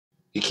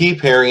You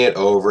keep hearing it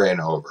over and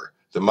over.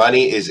 The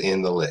money is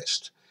in the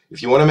list.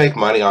 If you want to make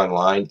money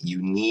online,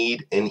 you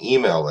need an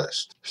email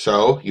list.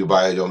 So you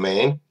buy a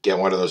domain, get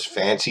one of those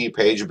fancy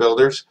page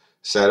builders,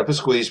 set up a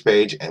squeeze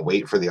page, and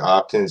wait for the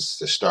opt-ins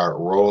to start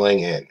rolling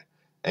in.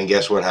 And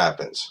guess what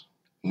happens?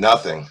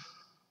 Nothing.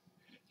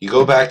 You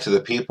go back to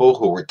the people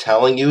who were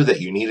telling you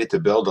that you needed to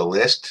build a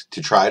list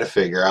to try to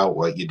figure out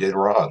what you did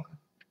wrong.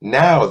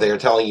 Now they're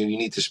telling you you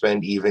need to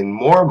spend even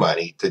more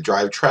money to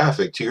drive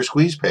traffic to your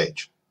squeeze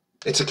page.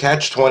 It's a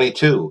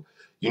catch-22.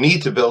 You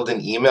need to build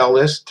an email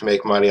list to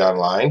make money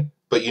online,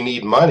 but you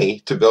need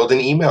money to build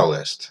an email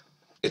list.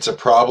 It's a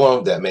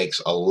problem that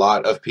makes a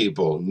lot of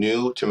people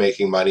new to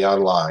making money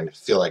online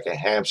feel like a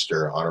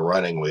hamster on a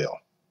running wheel.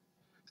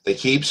 They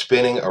keep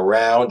spinning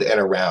around and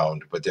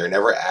around, but they're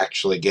never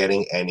actually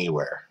getting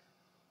anywhere.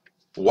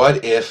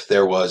 What if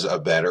there was a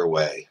better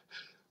way?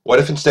 What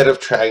if instead of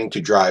trying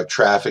to drive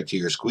traffic to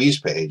your squeeze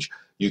page,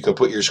 you can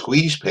put your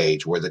squeeze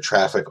page where the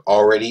traffic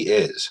already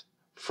is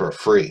for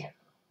free?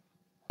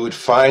 You would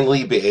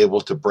finally be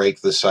able to break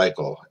the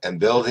cycle and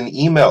build an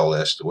email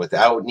list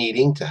without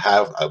needing to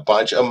have a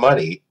bunch of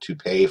money to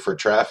pay for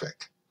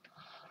traffic.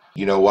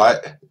 You know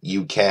what?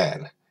 You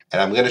can.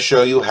 And I'm going to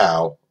show you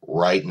how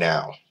right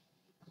now.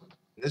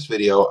 In this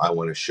video, I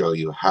want to show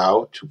you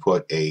how to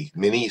put a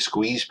mini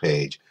squeeze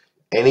page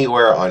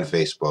anywhere on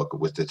Facebook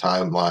with the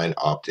Timeline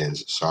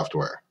Optins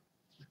software.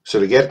 So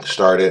to get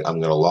started, I'm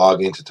going to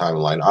log into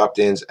Timeline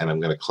Optins and I'm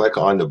going to click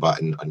on the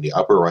button on the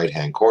upper right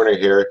hand corner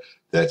here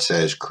that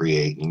says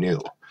Create New.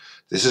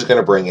 This is going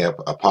to bring up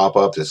a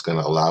pop-up that's going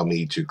to allow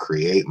me to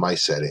create my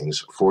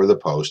settings for the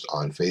post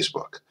on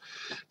Facebook.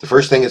 The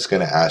first thing it's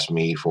going to ask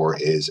me for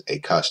is a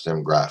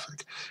custom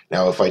graphic.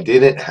 Now, if I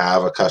didn't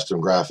have a custom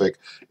graphic,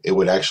 it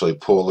would actually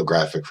pull the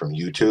graphic from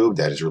YouTube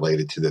that is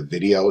related to the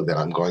video that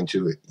I'm going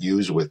to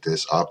use with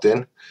this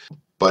opt-in.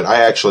 But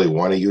I actually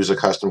want to use a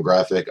custom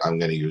graphic. I'm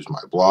going to use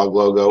my blog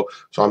logo.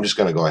 So I'm just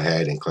going to go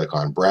ahead and click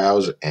on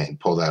Browse and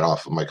pull that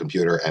off of my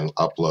computer and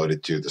upload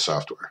it to the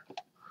software.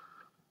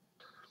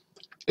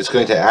 It's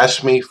going to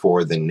ask me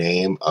for the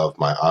name of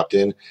my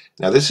opt-in.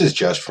 Now this is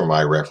just for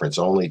my reference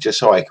only, just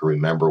so I can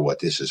remember what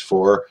this is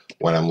for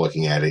when I'm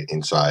looking at it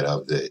inside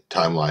of the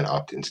Timeline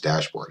Optins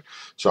dashboard.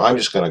 So I'm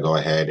just going to go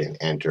ahead and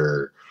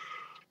enter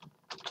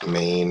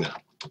main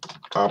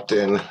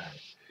opt-in.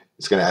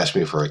 It's going to ask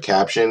me for a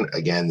caption.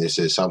 Again, this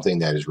is something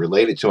that is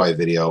related to my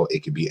video. It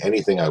could be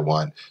anything I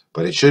want,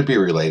 but it should be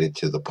related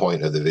to the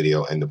point of the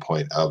video and the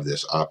point of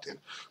this opt-in.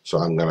 So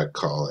I'm going to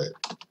call it.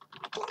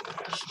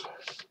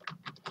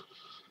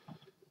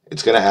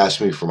 It's going to ask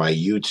me for my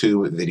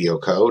YouTube video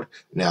code.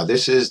 Now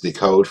this is the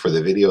code for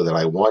the video that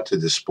I want to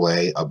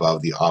display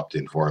above the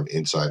opt-in form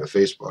inside of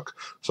Facebook.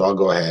 So I'll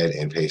go ahead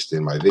and paste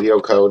in my video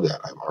code that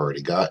I've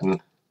already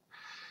gotten.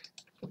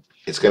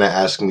 It's going to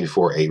ask me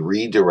for a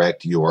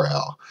redirect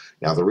URL.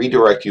 Now the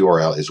redirect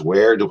URL is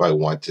where do I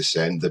want to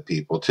send the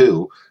people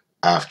to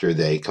after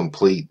they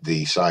complete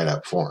the sign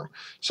up form.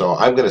 So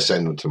I'm going to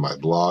send them to my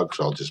blog,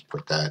 so I'll just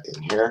put that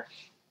in here.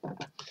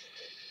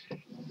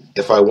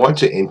 If I want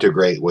to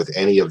integrate with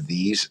any of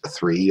these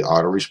three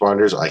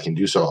autoresponders, I can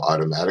do so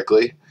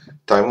automatically.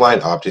 Timeline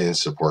Optins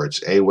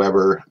supports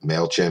Aweber,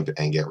 MailChimp,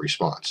 and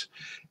GetResponse.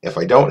 If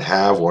I don't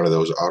have one of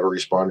those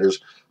autoresponders,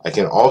 I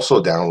can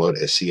also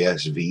download a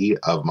CSV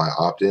of my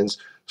opt-ins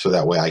so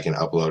that way I can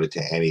upload it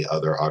to any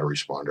other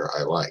autoresponder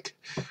I like.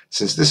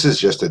 Since this is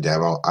just a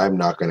demo, I'm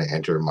not going to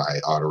enter my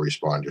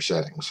autoresponder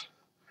settings.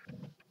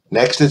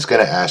 Next, it's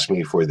going to ask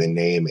me for the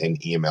name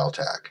and email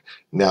tag.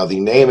 Now, the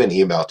name and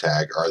email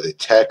tag are the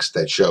text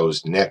that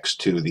shows next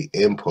to the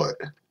input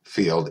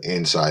field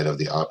inside of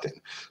the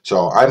opt-in.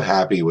 So I'm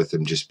happy with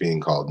them just being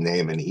called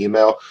name and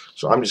email.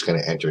 So I'm just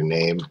going to enter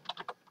name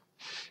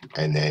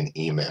and then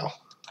email.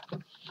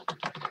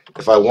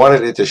 If I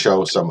wanted it to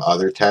show some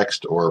other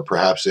text, or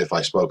perhaps if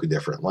I spoke a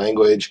different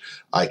language,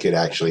 I could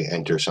actually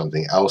enter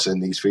something else in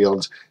these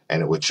fields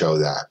and it would show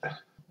that.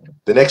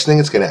 The next thing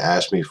it's going to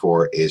ask me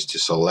for is to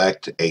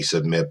select a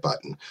submit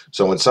button.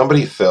 So when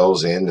somebody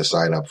fills in the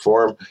sign up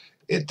form,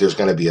 there's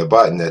going to be a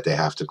button that they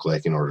have to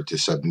click in order to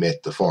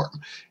submit the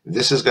form.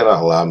 This is going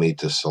to allow me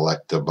to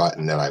select the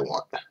button that I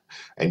want.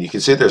 And you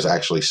can see there's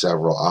actually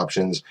several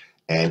options,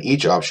 and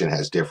each option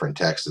has different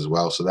text as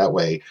well. So that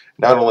way,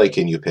 not only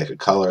can you pick a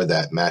color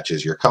that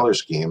matches your color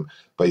scheme,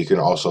 but you can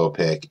also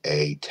pick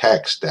a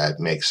text that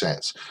makes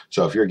sense.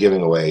 So if you're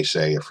giving away,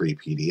 say, a free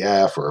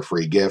PDF or a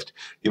free gift,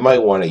 you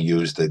might want to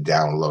use the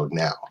download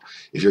now.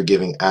 If you're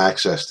giving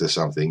access to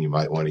something, you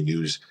might want to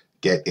use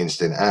get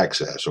instant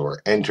access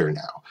or enter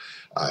now.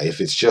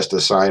 If it's just a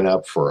sign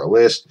up for a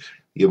list,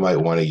 you might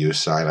want to use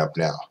sign up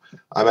now.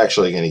 I'm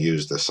actually going to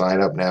use the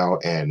sign up now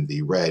and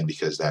the red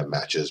because that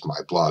matches my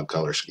blog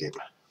color scheme.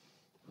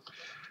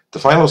 The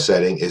final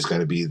setting is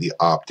going to be the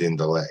opt-in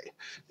delay.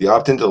 The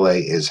opt-in delay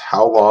is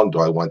how long do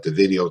I want the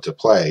video to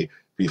play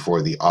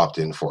before the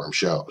opt-in form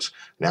shows.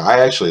 Now I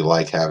actually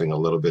like having a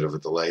little bit of a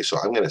delay, so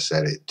I'm going to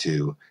set it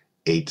to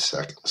 8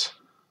 seconds.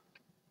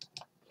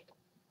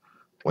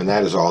 When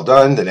that is all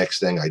done, the next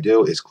thing I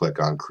do is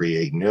click on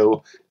Create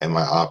New, and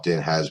my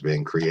opt-in has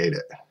been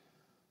created.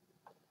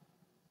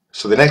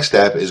 So the next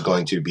step is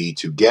going to be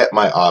to get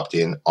my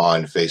opt-in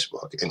on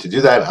Facebook. And to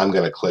do that, I'm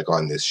going to click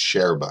on this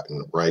share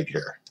button right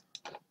here.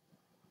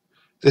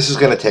 This is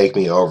going to take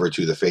me over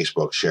to the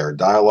Facebook share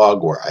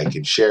dialog where I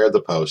can share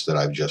the post that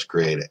I've just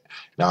created.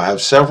 Now I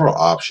have several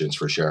options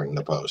for sharing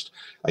the post.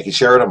 I can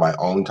share it on my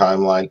own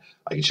timeline,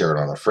 I can share it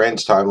on a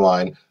friend's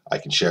timeline, I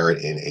can share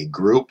it in a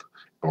group,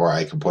 or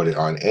I can put it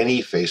on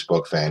any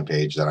Facebook fan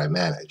page that I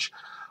manage.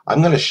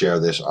 I'm going to share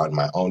this on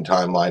my own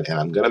timeline, and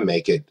I'm going to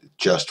make it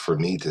just for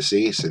me to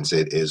see since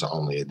it is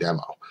only a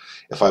demo.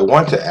 If I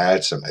want to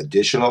add some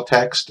additional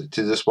text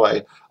to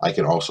display, I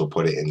can also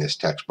put it in this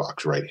text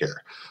box right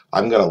here.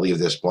 I'm going to leave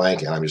this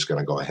blank, and I'm just going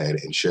to go ahead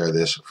and share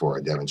this for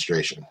a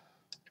demonstration.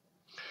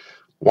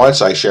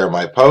 Once I share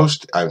my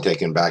post, I'm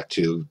taken back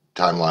to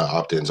timeline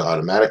opt-ins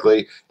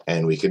automatically,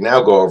 and we can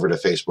now go over to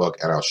Facebook,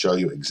 and I'll show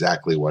you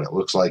exactly what it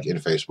looks like in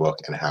Facebook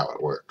and how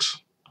it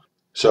works.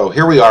 So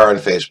here we are on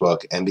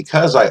Facebook, and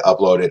because I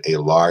uploaded a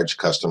large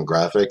custom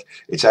graphic,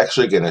 it's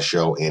actually going to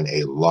show in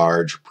a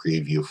large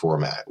preview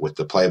format with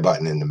the play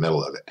button in the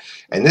middle of it.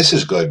 And this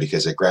is good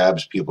because it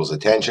grabs people's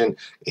attention,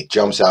 it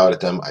jumps out at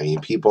them. I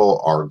mean,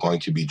 people are going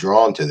to be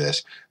drawn to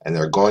this, and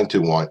they're going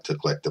to want to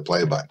click the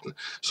play button.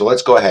 So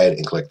let's go ahead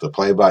and click the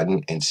play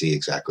button and see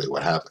exactly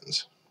what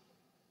happens.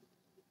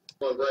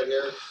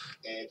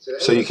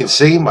 So you can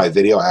see my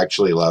video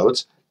actually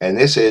loads. And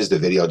this is the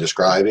video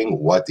describing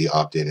what the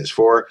opt-in is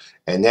for.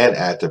 And then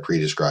at the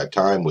pre-described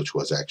time, which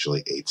was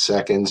actually 8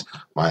 seconds,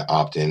 my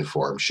opt-in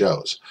form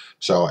shows.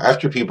 So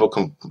after people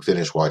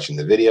finish watching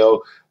the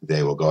video,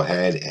 they will go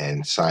ahead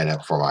and sign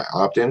up for my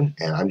opt-in.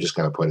 And I'm just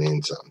going to put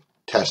in some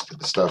test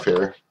stuff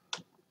here.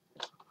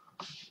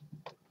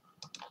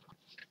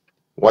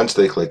 Once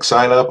they click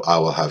sign up, I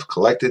will have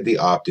collected the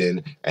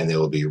opt-in and they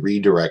will be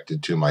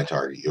redirected to my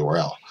target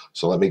URL.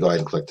 So let me go ahead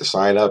and click the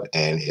sign up,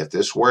 and if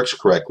this works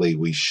correctly,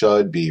 we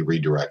should be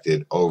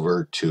redirected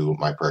over to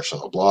my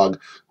personal blog,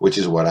 which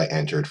is what I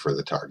entered for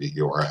the target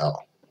URL.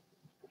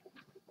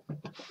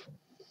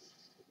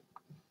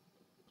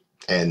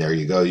 And there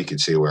you go, you can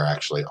see we're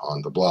actually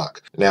on the blog.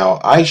 Now,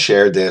 I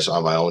shared this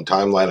on my own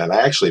timeline, and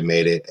I actually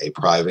made it a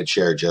private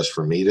share just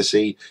for me to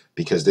see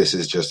because this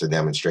is just a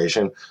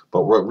demonstration.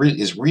 But what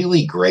is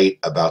really great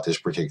about this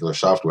particular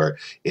software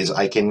is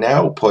I can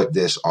now put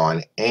this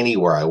on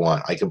anywhere I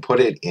want. I can put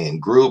it in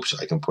groups,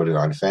 I can put it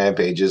on fan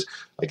pages,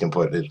 I can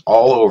put it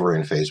all over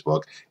in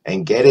Facebook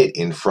and get it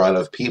in front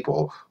of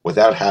people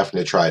without having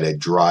to try to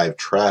drive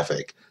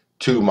traffic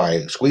to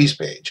my squeeze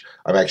page.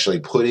 I'm actually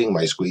putting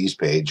my squeeze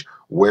page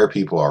where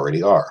people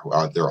already are.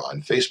 They're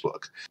on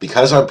Facebook.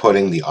 Because I'm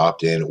putting the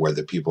opt-in where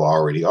the people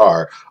already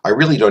are, I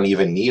really don't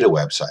even need a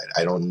website.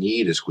 I don't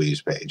need a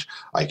squeeze page.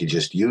 I could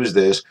just use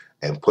this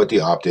and put the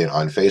opt-in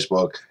on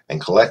Facebook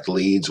and collect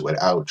leads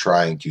without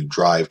trying to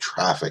drive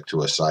traffic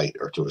to a site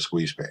or to a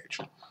squeeze page.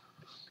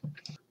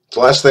 The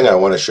last thing I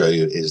want to show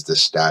you is the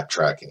stat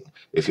tracking.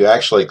 If you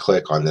actually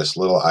click on this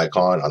little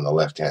icon on the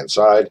left-hand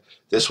side,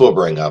 this will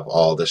bring up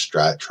all the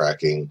stat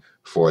tracking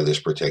for this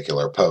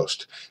particular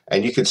post.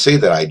 And you can see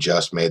that I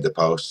just made the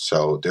post,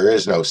 so there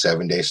is no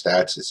 7-day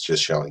stats, it's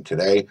just showing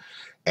today.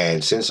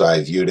 And since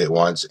I viewed it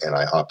once and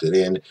I opted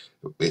in,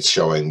 it's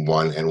showing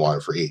 1 and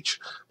 1 for each.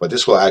 But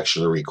this will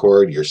actually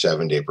record your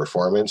 7-day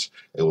performance.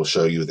 It will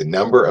show you the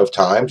number of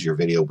times your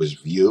video was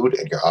viewed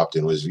and your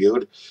opt-in was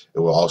viewed.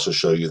 It will also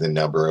show you the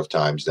number of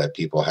times that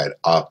people had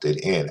opted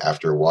in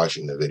after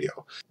watching the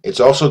video. It's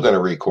also going to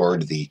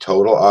record the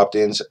total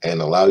opt-ins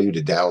and allow you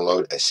to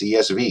download a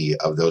CSV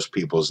of those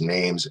people's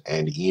names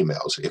and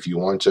emails if you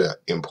want to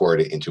import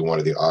it into one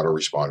of the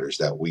autoresponders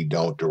that we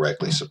don't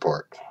directly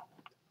support.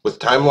 With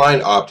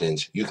timeline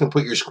opt-ins, you can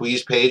put your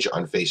squeeze page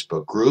on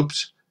Facebook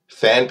groups,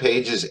 fan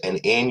pages, and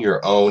in your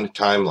own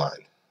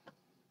timeline.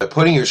 By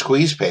putting your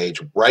squeeze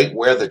page right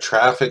where the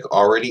traffic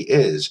already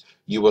is,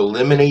 you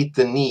eliminate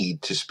the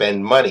need to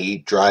spend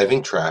money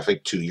driving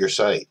traffic to your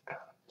site.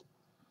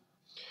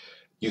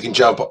 You can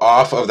jump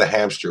off of the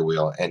hamster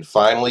wheel and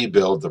finally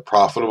build the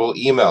profitable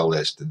email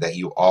list that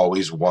you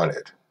always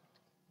wanted.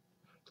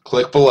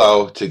 Click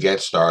below to get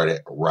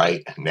started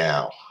right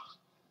now.